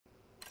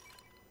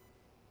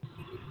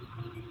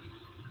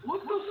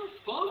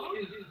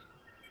Get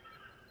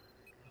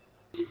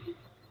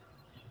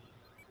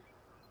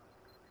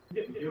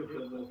me with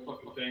that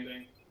motherfucking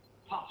thing.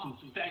 Pop some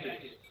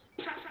faggots.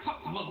 Pop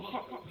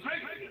motherfucking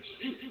faggots.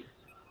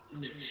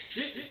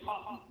 Shit,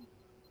 pop.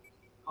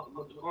 Pop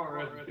with the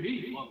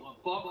RSB,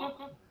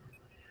 motherfucker.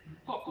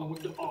 Fucking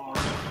with the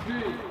RSB.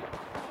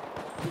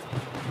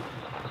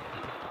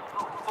 I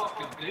don't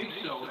fucking think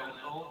so,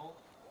 asshole.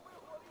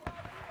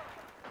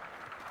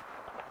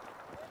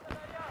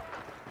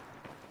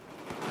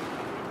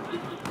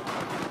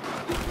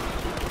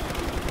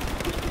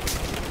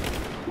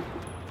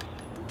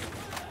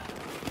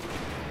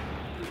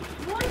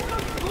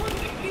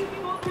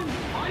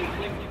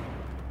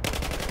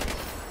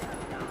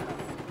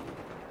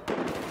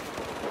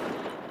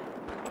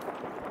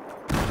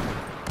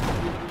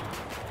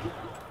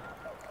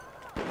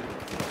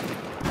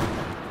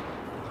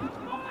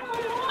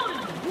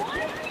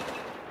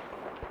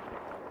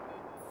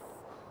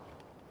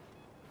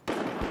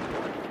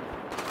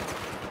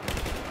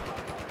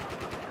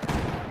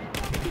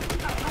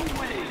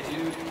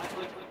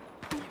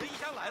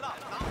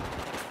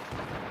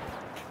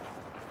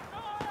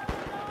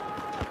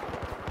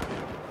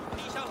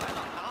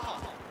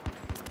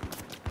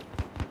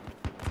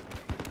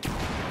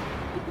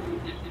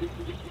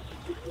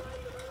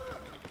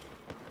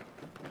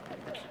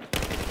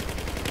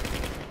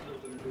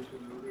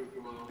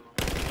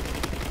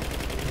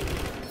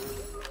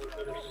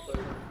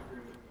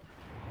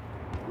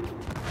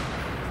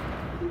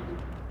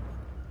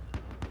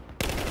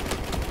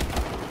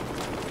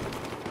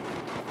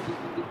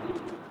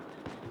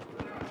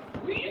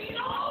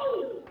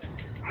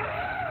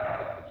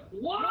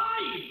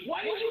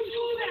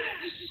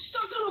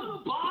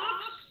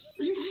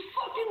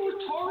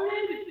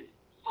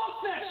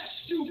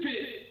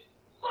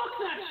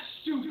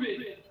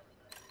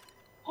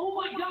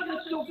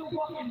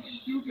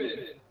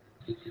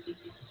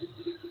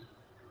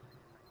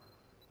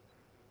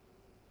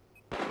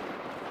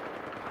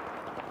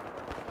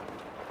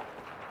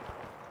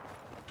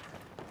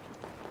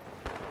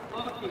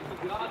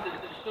 God,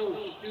 that's so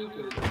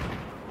stupid.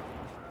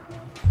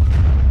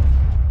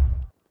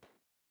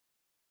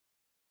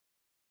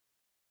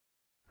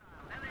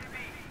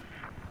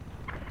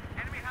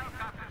 Enemy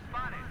helicopter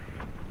spotted.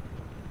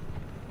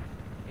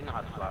 You know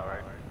how to fly,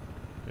 right?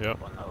 Yep.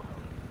 Well, no.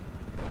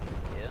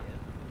 Yeah?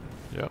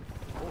 Yep.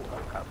 Ooh,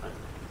 helicopter.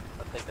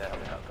 I'll take that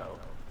helicopter out.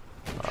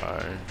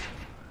 Alright.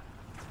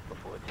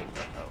 Before it takes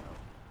us out.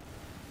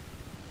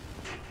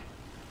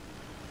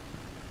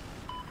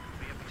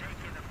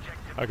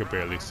 I could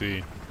barely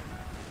see.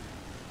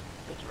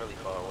 It's really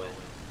far away.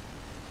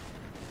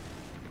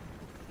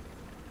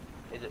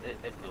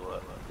 It blew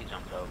up. He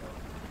jumped out.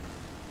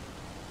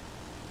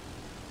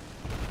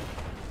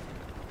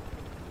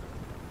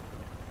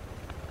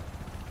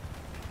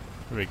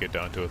 Let me get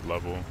down to his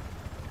level.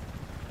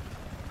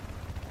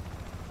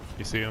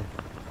 You see him?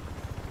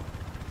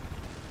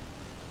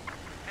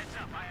 Heads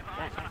up, I have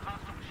eyes on a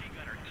hostile machine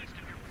gunner east of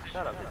your position.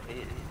 Shut up, his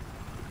head.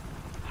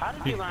 How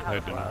did you learn how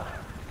to fly?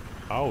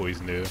 I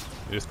always knew.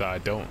 Just that I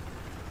don't.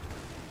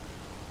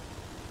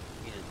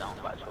 You just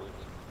don't by choice.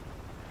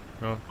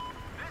 No. This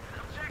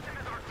objective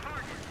is our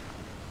target.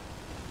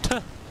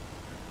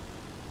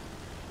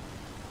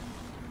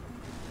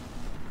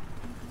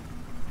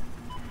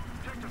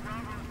 Objective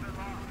Bravo has been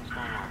lost. What's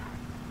going on?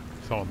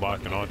 Someone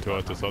locking onto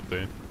us or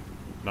something.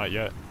 Not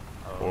yet.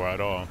 Or at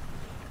all.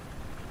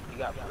 You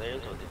got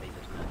players or did they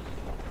just miss?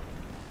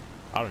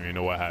 I don't even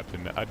know what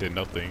happened. I did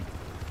nothing.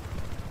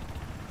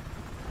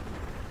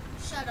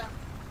 Shut up.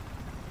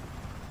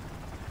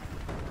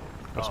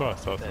 That's why I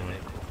saw that something.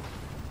 vehicle.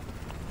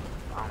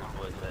 I don't know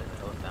what it said.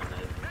 It was down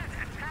there.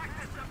 Attack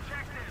this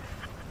objective.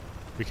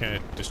 We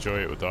can't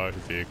destroy it with our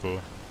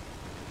vehicle.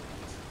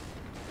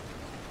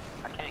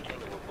 I can't kill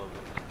it with bullets.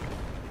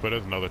 But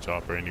there's another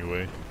chopper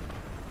anyway.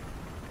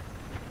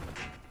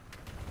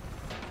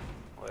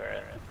 Where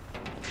at?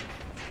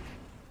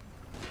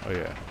 Oh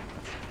yeah.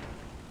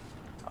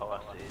 Oh, I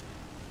see it.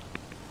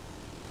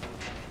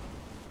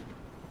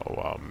 Oh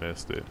wow,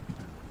 missed it.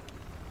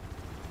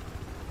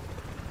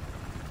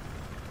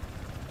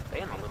 They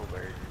in a little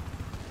bird.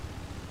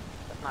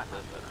 That's not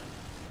good for them.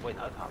 Wait,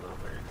 no, it's not a little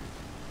bird.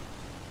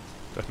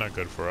 That's not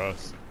good for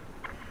us.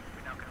 We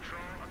now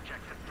control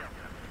objective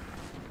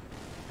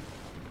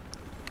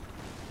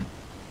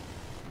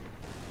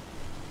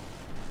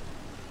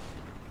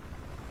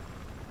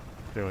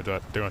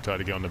Delta. They're gonna try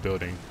to get on the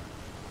building.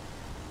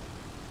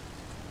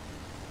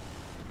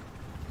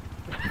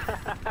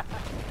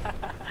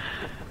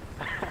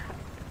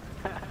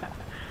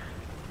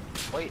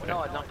 Wait, no,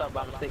 I jumped out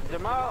by mistake.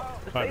 Jamal!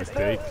 By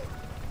mistake.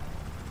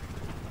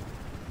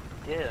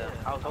 Yeah,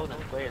 I was holding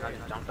square and I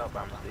just jumped out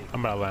by mistake. I'm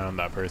about to land on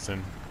that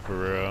person. For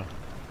real.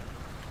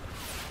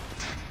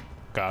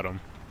 Got him.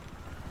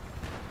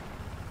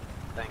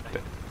 Thank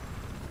you.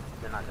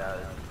 Then I got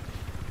it.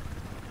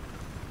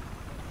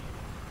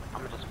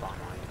 I'm gonna just spawn on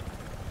you.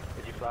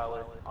 Did you fly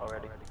with it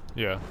already?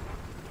 Yeah.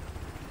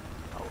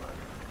 Oh, well.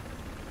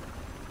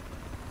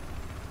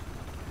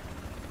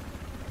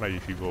 Might be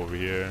people over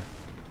here.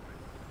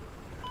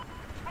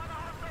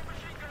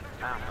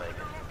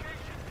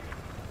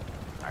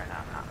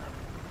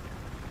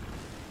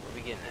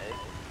 getting A.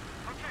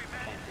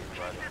 Can't see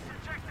anybody.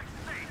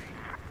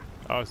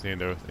 I was seeing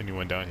there was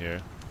anyone down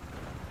here.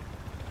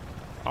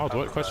 I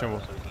was questioning.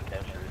 So we can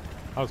capture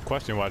it. I was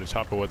questioning why the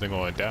chopper wasn't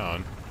going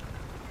down.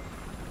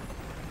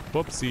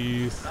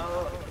 Whoopsies.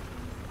 No.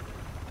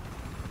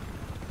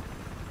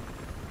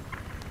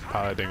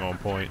 Piloting on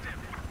point.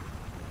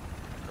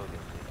 Go get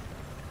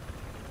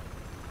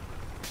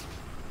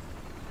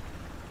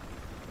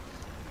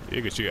C.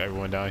 You can shoot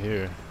everyone down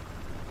here.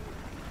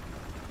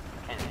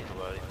 Can't see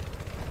anybody.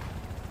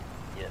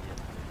 Yeah.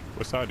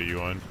 What side are you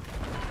on?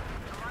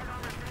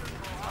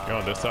 You're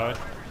on this side?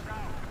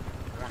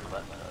 I'm on the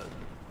left side.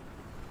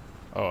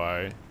 Oh,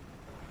 alright.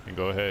 And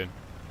go ahead.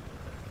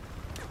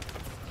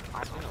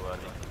 I see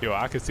nobody. Yo,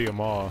 I can see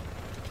them all.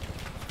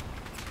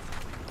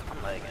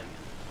 I'm lagging.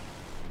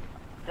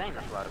 Dang,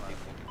 that's a lot of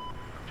people.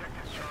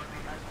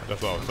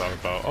 That's what I was talking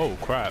about. Oh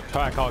crap!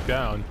 Track hawk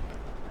down.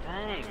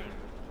 Dang.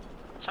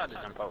 I tried to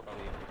jump out for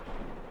you.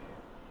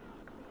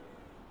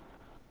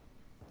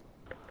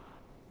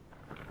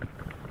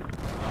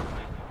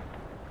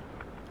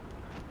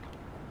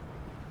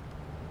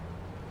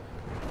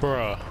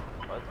 Bruh.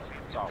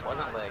 So I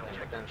wasn't lagging,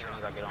 but then as soon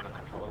as I get on the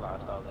controller, I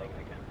start lagging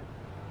again.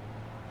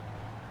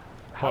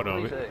 Hold How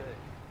on. did we say?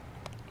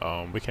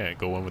 We can't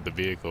go in with the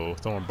vehicle.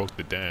 Someone broke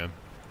the dam.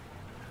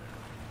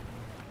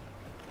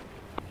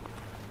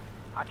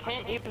 I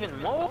can't even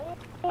move.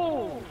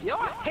 Yo,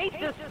 I hate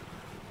this.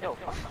 Yo,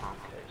 fuck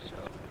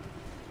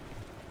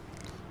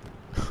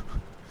Comcast.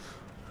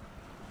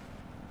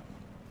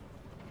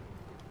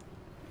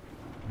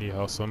 Need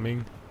help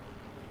swimming?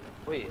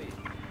 Wait,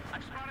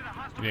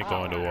 You need to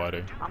go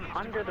underwater. I'm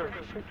under the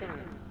freaking.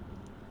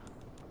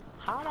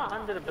 How am I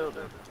under the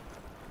building?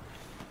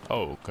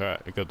 Oh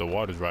crap! Because the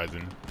water's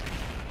rising.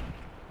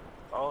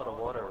 Oh, the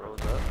water rose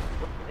up.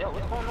 Yo,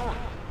 what's going on?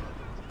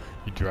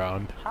 You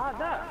drowned. How's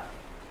that?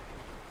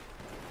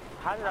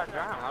 How did I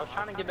drown? I was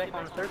trying to get back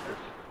on the surface.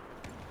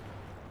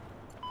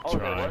 Oh,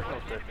 there was no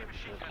surface.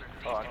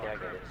 Oh, okay, I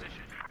get it.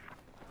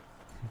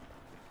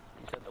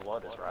 You said the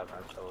water's rising,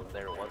 so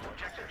there wasn't a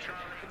surface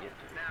to get to.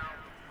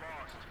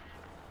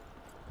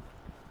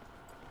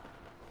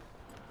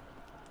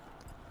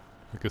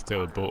 We could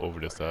sail a boat over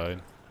the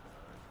side.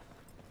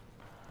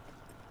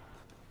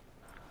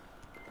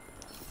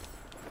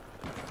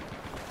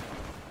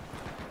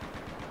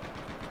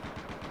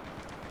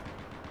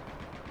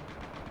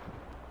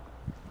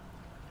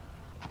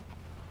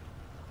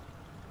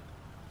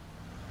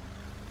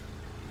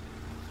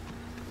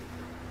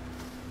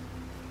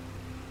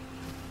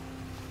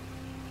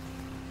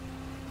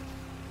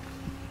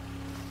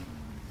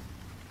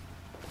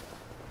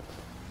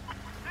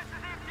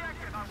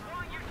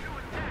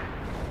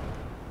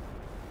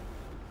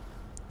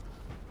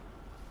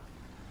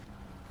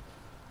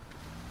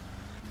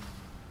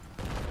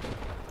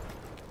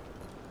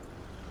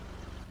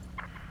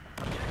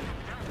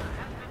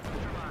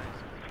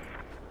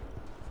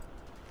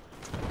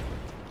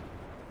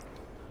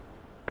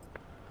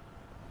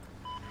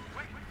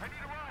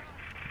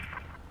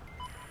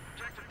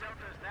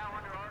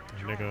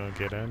 They're gonna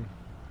get in.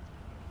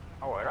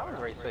 Alright, I was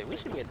ready to say, we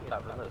should be at the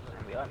top of the list,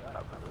 and we are at the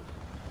top of the list.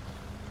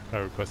 I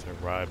requested a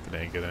ride, but they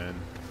didn't get in.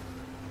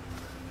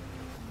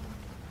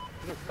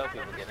 You can still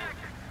people get in.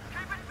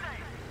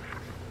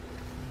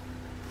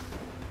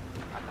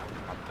 I know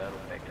my battle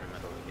back in the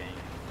middle of the game.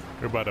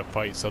 We're about to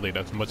fight something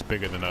that's much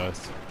bigger than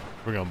us.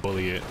 We're gonna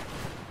bully it.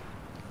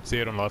 See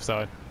it on the left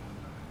side?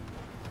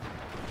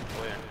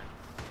 Where?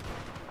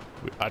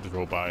 I just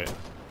rolled by it.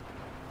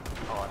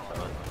 Oh, I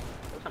saw it.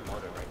 There's a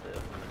motor right there.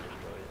 I'm gonna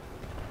destroy it.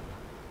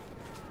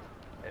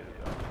 There we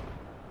go.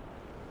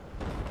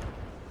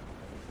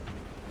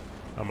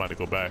 I'm about to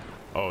go back.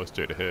 Oh, it's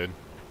straight ahead.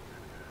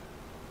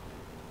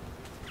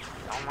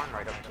 Don't run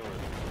right up to it.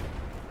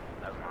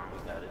 That's fine, we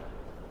got it.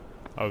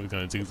 I was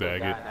gonna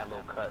zigzag Guy it. in that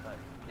little cut.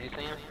 Did you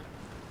see him?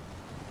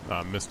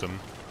 I missed him.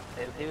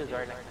 He was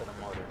right next to the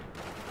motor.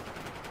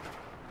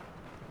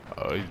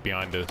 Oh, he's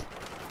behind us.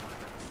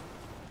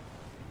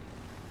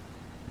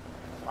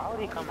 Why would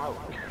he come out?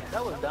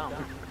 That was dumb.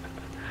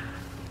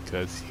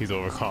 Because he's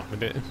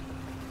overconfident.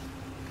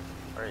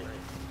 Right.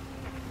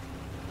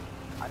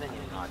 I didn't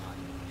even know I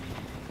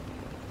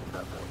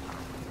that whole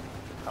time.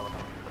 I was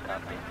look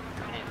out there.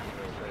 Can't see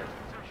real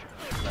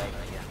good. Lag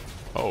again.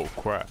 Oh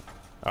crap.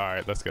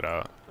 Alright, let's get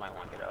out. Might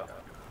want to get out.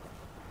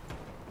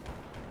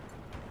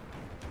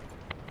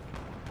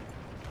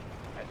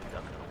 I had to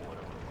duck in the water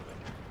a little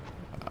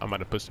bit. I'm about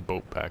to push the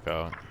boat back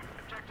out.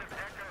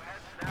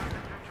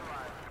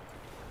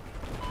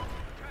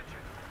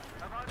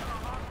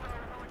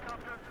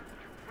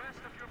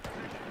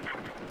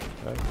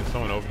 There's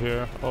someone over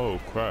here. Oh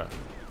crap.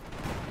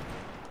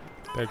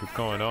 What the heck is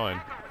going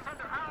on?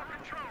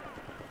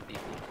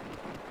 People.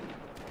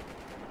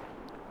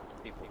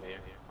 People here.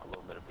 A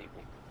little bit of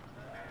people.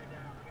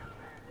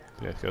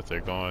 Yeah, I guess they're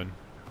gone.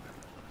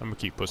 I'm gonna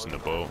keep pushing the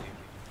boat.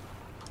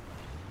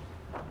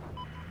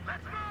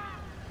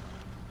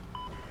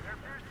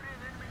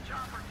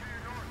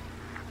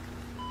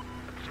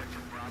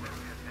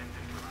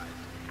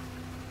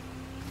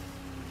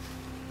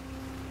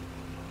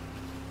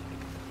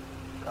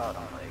 God,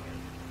 I'm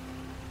lagging.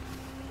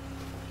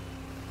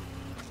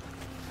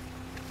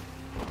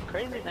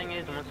 Crazy thing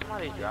is, when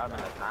somebody's driving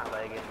that's not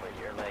lagging, but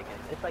you're lagging,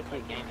 it's like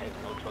your game has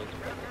no choice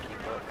but to keep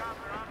up,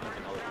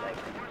 even though it's lagging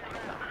at the same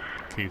time.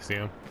 Can you see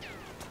him?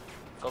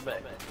 Go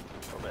back.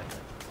 Go back.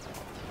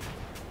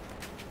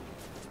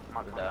 I'm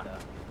about to die. I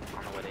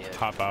don't know where they at.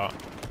 Hop out.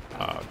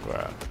 Oh,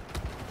 crap.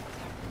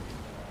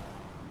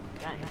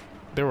 Dang.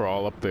 They were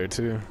all up there,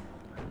 too.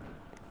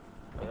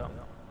 Well,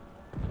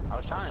 I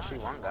was trying to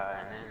shoot one guy,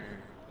 and then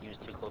he was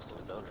too close to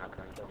the building, I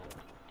couldn't kill him.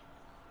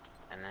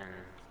 And then,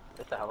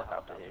 there's a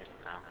helicopter here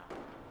now.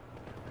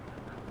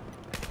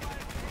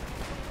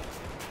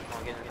 You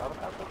wanna get in the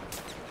helicopter?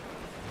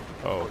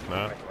 Oh,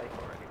 snap.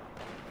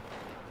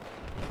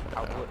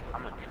 I'm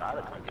gonna try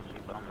to come get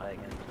you, but I'm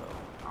lagging, so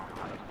I don't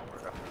know how that's gonna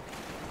work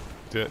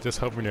out. Just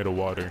hover near the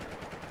water.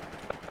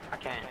 I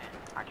can't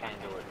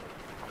do it.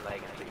 I'm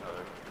lagging too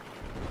hard.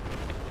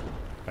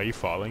 Are you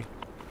falling?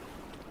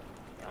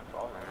 Yeah, I'm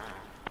falling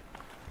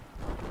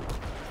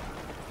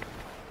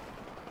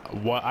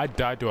now. What? I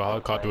died to a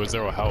helicopter with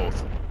 0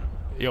 health.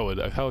 Yo,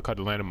 the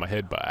helicopter landed on my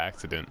head by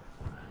accident.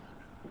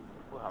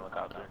 What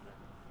helicopter?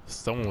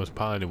 Someone was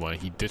piloting one,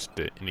 he ditched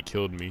it, and it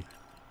killed me.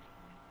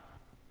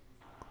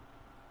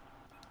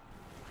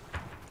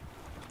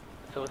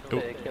 So it's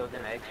the killed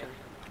in action?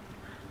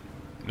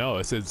 No,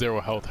 it said 0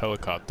 health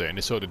helicopter, and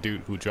it showed the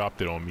dude who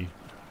dropped it on me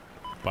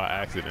by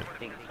accident.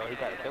 So he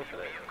got killed for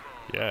that?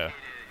 Yeah.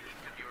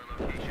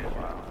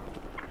 Wow.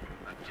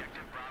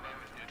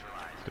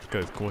 It's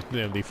because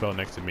coincidentally fell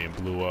next to me and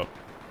blew up.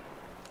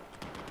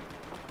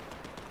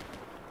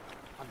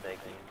 I'm begging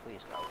you,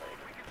 please stop lagging.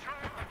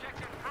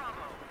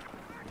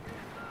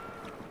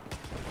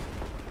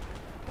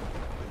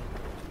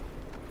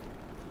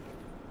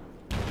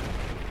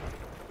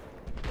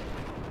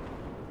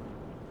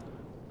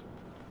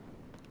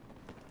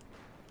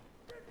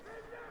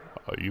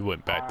 Oh, you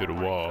went back to the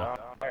wall. God.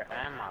 Where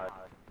am I?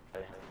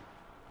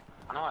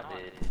 I know I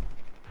did. There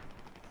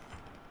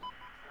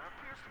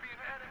appears to be an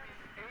enemy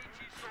AT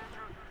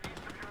soldier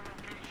east of your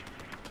location.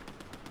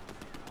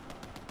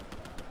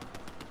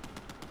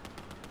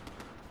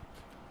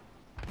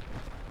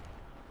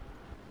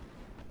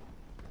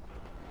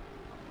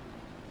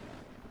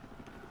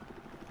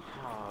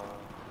 Oh.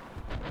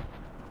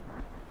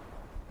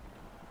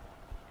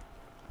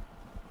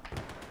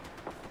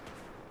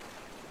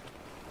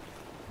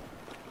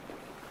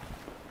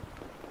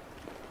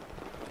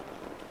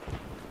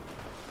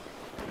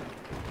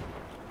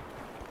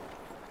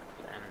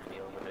 The enemy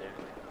over there.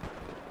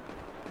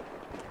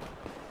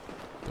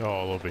 They're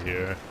all over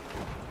here.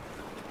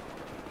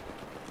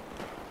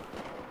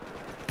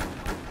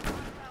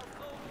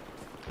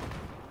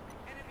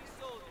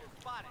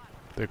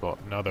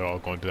 Now they're all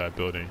going to that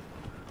building.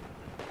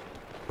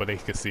 But they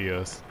could see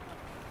us.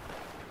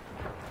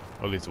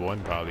 Or at least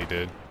one probably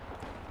did.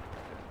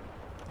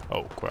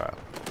 Oh crap.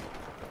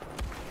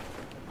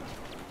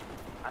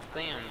 I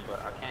see him,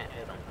 but I can't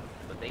hit him.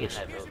 But they in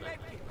that building.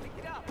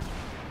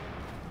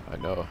 I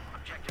know.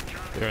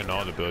 They're in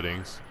all the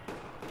buildings.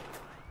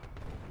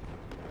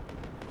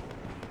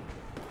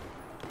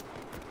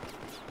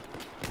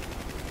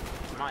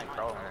 Somebody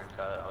crawling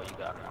inside. Oh, you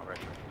got him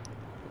already.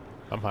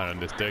 I'm hiding on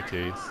this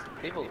staircase.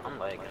 People, I'm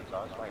lagging,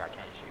 so it's like I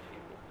can't shoot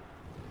people.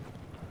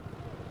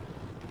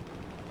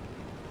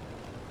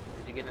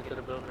 Did you get into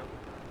the building?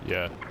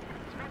 Yeah.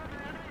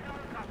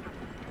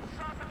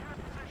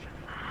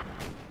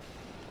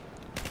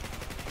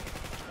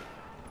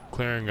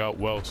 Clearing out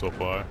well so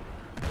far.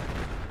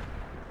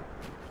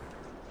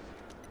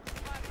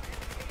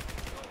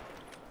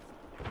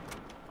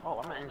 Oh,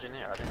 I'm an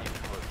engineer. I didn't even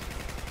know it.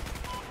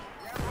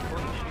 Who are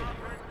you shooting?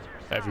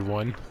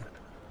 Everyone.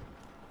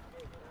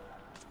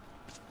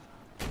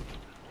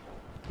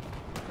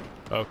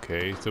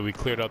 Okay, so we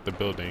cleared out the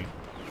building.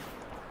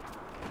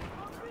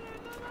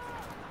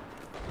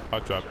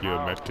 I'll drop you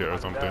a message or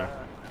something.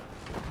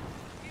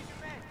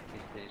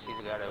 She's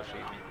the guy that was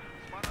shooting me.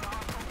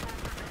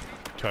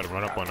 Try to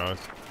run up on us.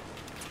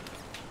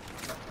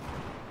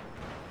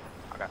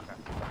 I got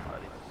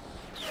somebody.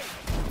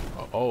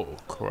 Oh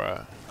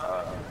crap.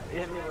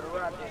 Hit me with a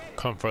rocket.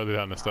 Come further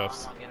down the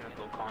steps. I'm getting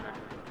into a corner.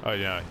 Oh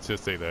yeah,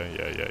 just stay there.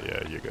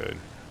 Yeah, you're good.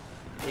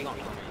 He gonna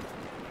kill me.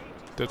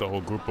 There's a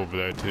whole group over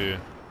there too.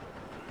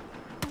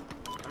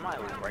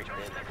 Somebody was right there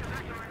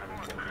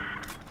next to me.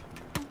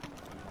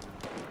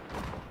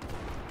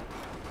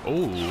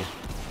 Oh.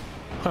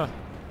 Huh.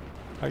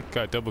 I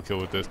got double kill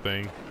with this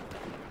thing.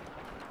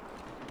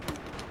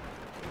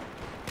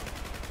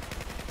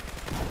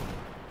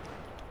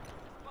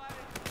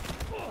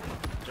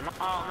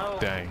 Oh no.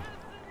 Dang.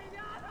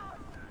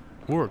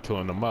 We were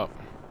killing them up.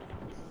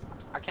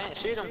 I can't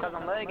shoot him because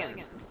I'm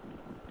lagging.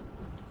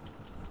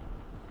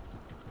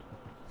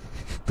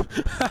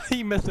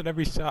 He missed at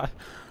every shot.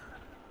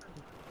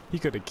 He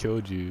could have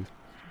killed you.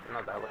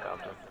 Another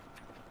helicopter.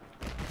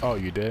 Oh,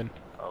 you did?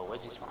 Oh,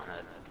 where'd you spawn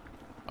at?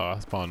 Oh, I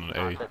spawned on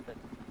A. He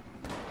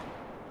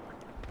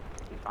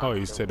Oh,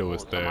 you said it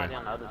was there. Somebody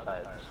on the other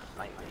side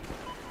sniped me.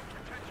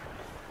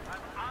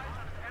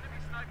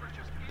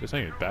 This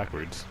thing is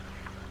backwards.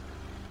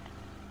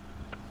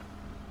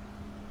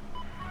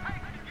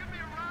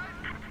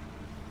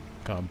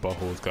 Kind of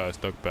buttholes got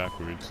stuck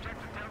backwards.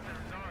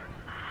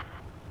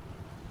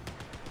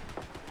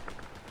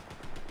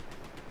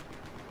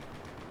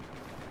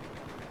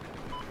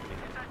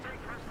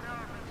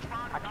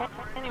 I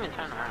can't even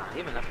turn around,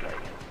 even if like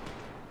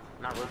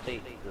not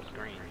rotate the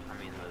screen. I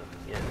mean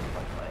the it's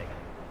like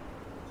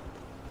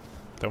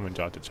Someone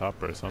dropped the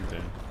chopper or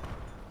something.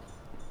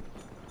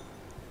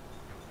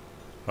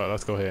 Oh,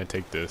 let's go ahead and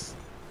take this.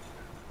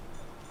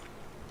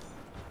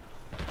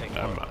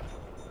 Never mind.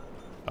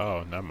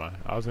 Oh, never mind.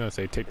 I was gonna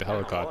say take the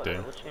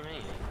helicopter. What you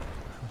mean?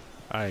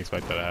 I didn't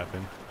expect that to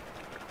happen.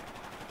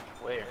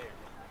 Where?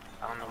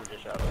 I don't know who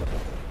just shot.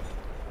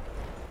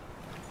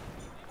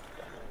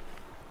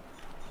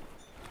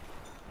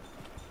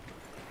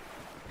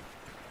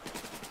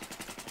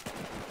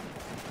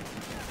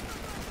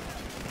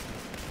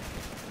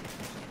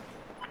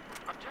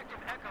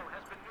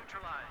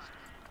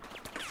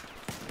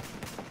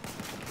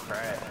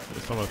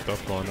 There's so much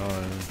stuff going on.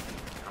 I'm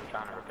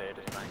trying to repair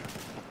this thing.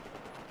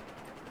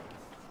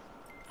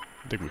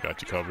 I think we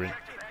got you covered.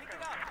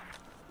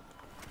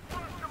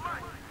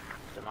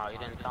 Jamal, you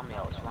didn't tell me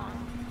I was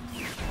flying.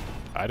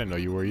 I didn't know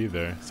you were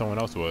either. Someone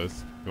else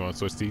was. You want to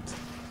switch seats?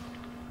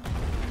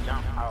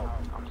 Jump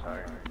out. I'm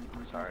sorry.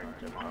 I'm sorry,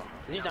 Jamal.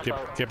 Can you jump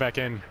out? Get back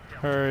in.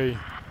 Hurry.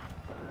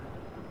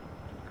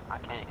 I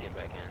can't get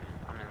back in.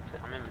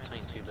 I'm in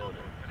between two buildings.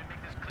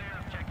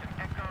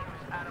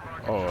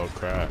 Oh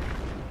crap.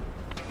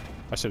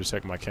 I should have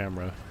checked my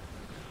camera.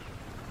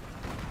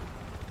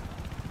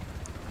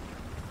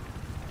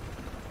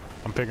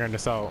 I'm figuring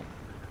this out.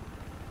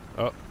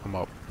 Oh, I'm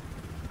up.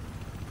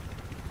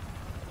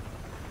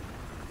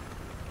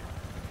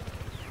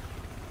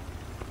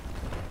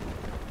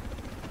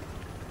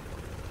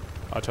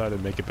 I'll try to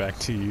make it back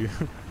to you.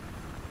 There's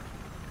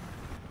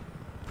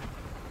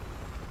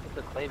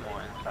a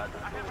claymore inside the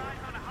building.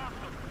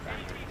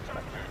 But I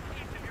can't.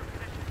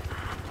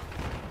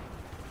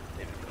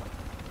 There we go.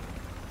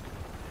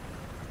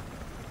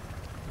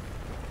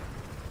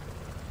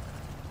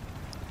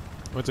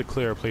 What's a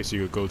clear place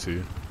you could go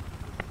to?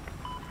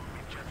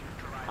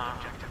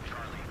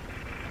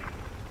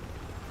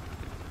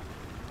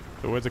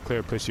 So where's a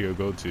clear place you could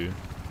go to?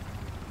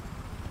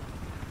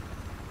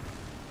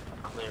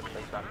 A clear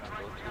place I can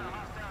go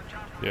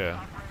to.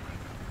 Yeah.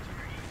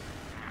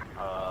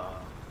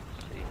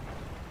 Let's see.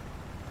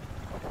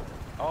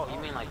 Oh, you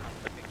mean like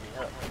to pick me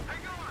up?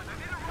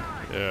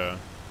 Yeah.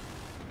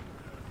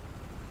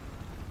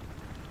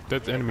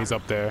 There's enemies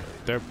up there.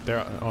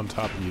 They're on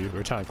top of you.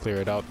 We're trying to clear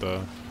it out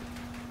though.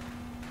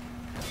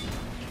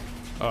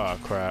 Oh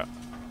crap.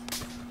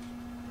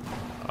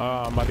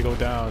 Oh, I'm about to go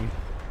down.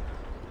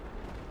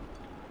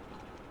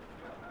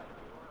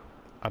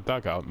 I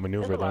thought I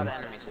outmaneuvered There's a lot them.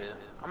 of enemies here.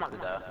 I'm about to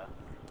die.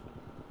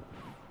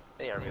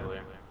 They are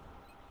everywhere.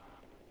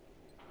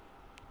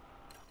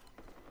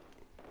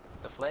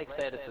 The flag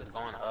status is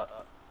going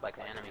up like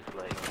the enemy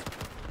flag.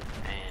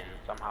 And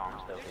somehow I'm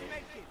still here.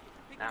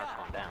 Now it's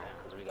going down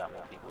because we got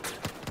more people here.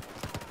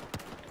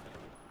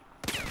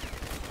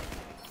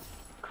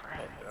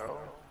 Crap, bro.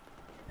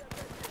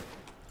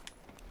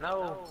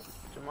 No,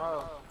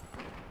 Jamal.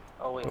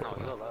 Oh wait, no,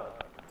 you're alive.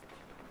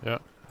 Yeah.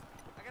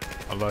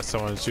 Unless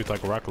someone shoots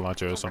like a rocket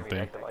launcher or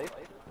something.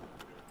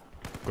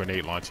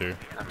 Grenade launcher.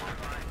 Never mind.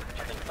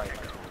 I think fight is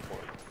going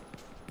forward.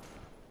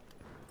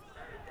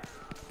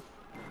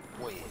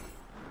 Wait.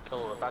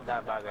 So if I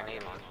die by a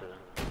grenade launcher.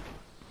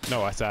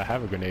 No, I said I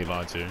have a grenade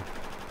launcher.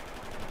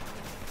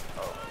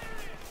 Oh.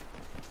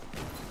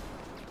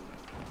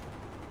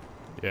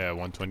 Yeah,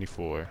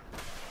 124.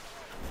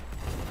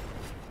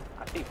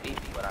 I see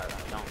people, but I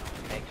don't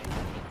actually see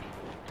people.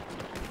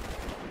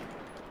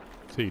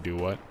 So you do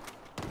what?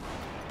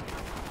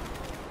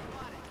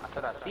 I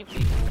said I see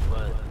people,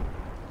 but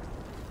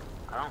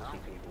I don't see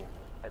people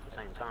at the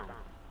same time.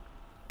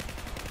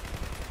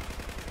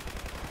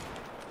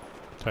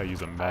 Try to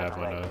use a map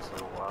on us.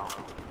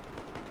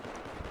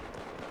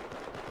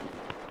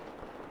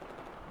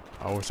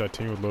 I wish that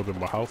team was a little bit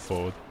more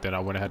helpful. Then I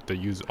wouldn't have to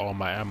use all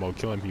my ammo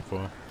killing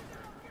people.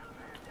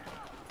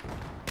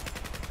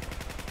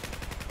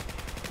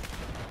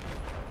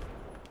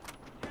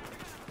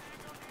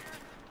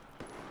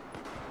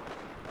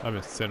 I've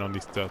been sitting on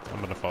these stuff.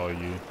 I'm gonna follow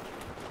you.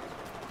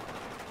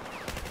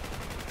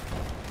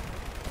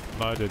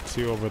 No, there's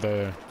two over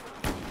there.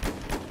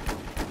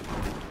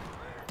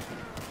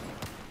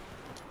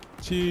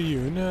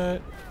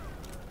 G-Unit.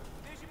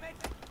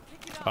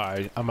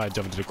 Alright, I might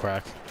jump into the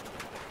crack.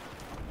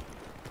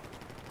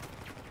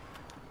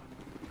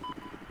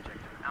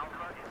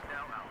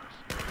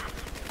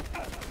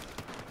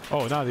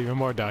 Oh, now there's even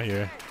more down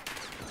here.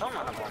 Don't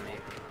run up on me.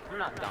 I'm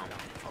not dumb.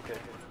 Okay.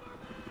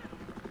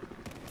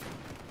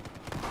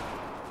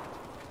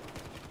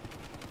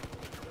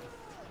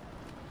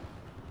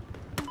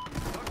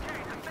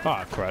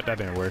 Ah, crap, that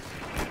didn't work.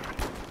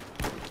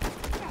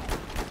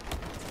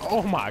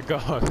 Oh my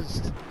gosh.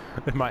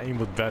 If my aim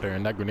was better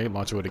and that grenade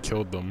launcher would have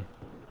killed them.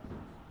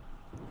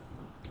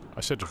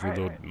 I should just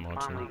reload the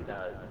launcher. Finally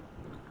died.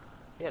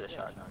 He had a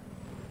shotgun.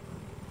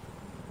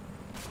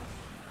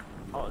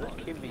 Oh, this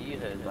QBU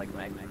has like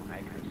maximum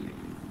accuracy.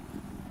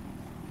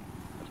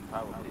 That's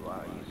probably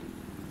why I use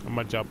it. I'm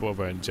gonna drop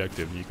over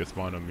injective and you can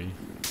spawn on me.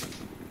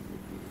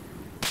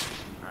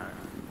 Alright.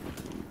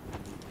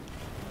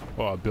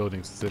 Or a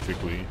building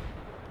specifically.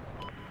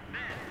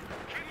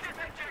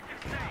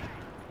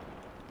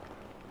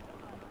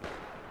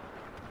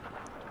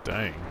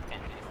 Dang.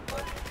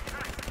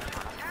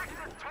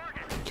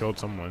 Killed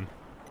someone.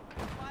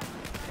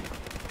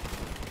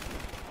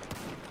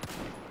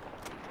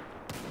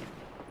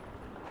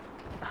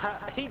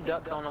 He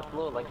ducked on the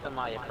floor like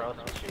somebody across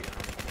the street.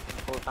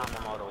 Full time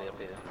I'm all the way up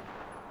here.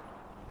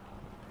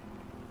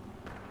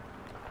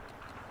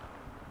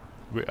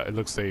 It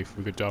looks safe.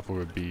 We could drop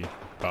over B,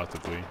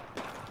 possibly.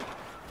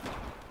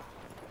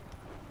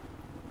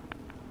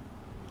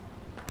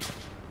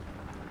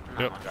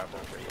 Yep.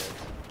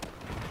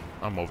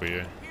 I'm over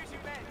here.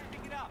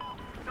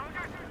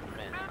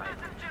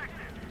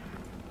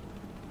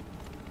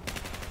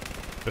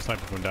 The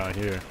sniper from down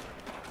here.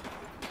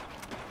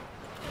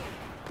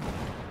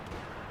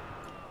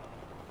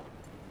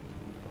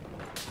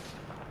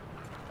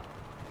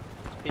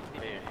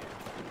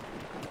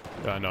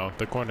 I know.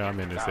 The corner I'm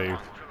in is safe.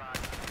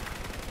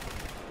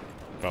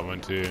 Got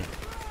one too.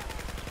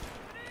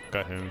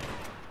 Got him.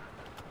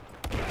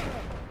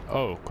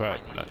 Oh crap.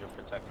 I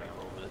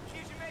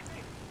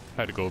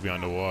had to go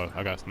beyond the wall.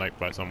 I got sniped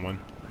by someone.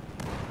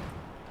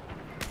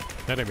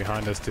 Now they're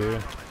behind us too.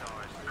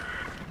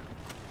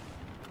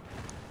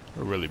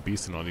 We're really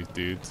beasting on these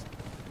dudes.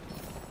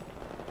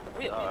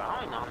 We are.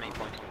 I don't know how many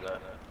points we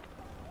got.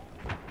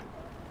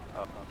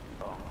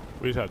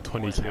 We just have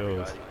 20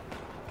 kills.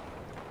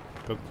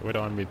 We're the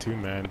army too,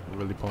 man. We're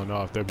really pulling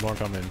off. They're more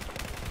coming.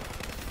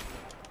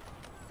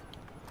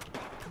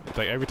 It's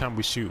like every time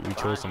we shoot, we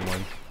kill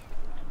someone.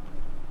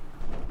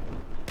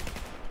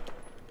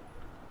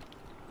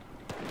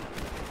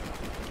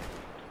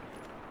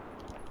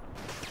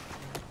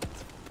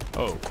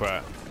 Oh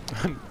crap.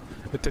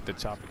 It took the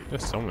chopper.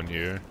 There's someone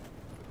here.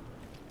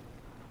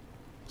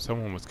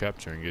 Someone was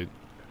capturing it.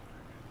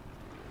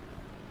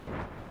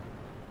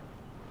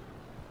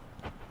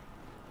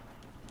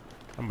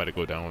 I'm about to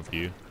go down with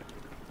you.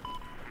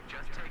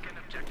 Just taken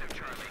objective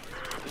Charlie.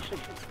 We should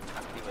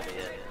see where they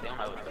is. They don't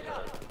have a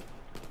pickup.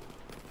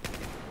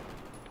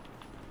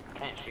 I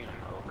can't shoot them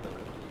though, cause...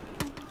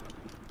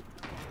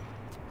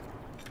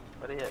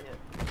 Where they at?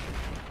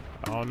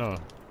 I don't know.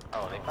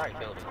 Oh, they probably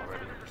killed him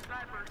already.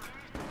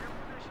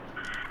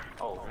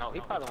 Oh, no, he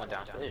probably went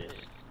downstairs.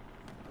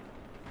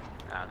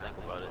 Now I think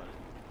about it.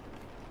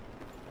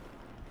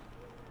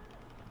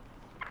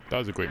 That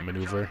was a great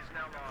maneuver.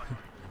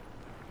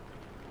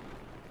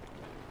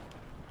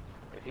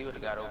 If he would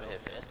have got over here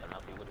fast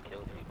enough, he would have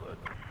killed me, but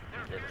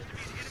he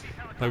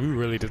didn't. Like we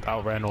really just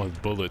outran all his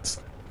bullets.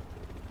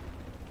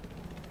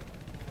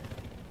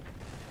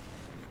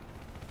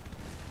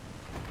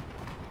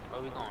 Where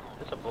are we going?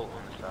 There's a boat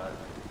on the side.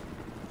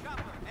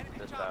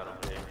 This side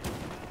over there.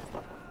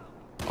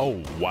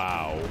 Oh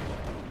wow.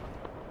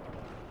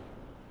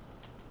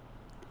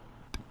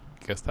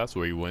 Guess that's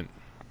where he went.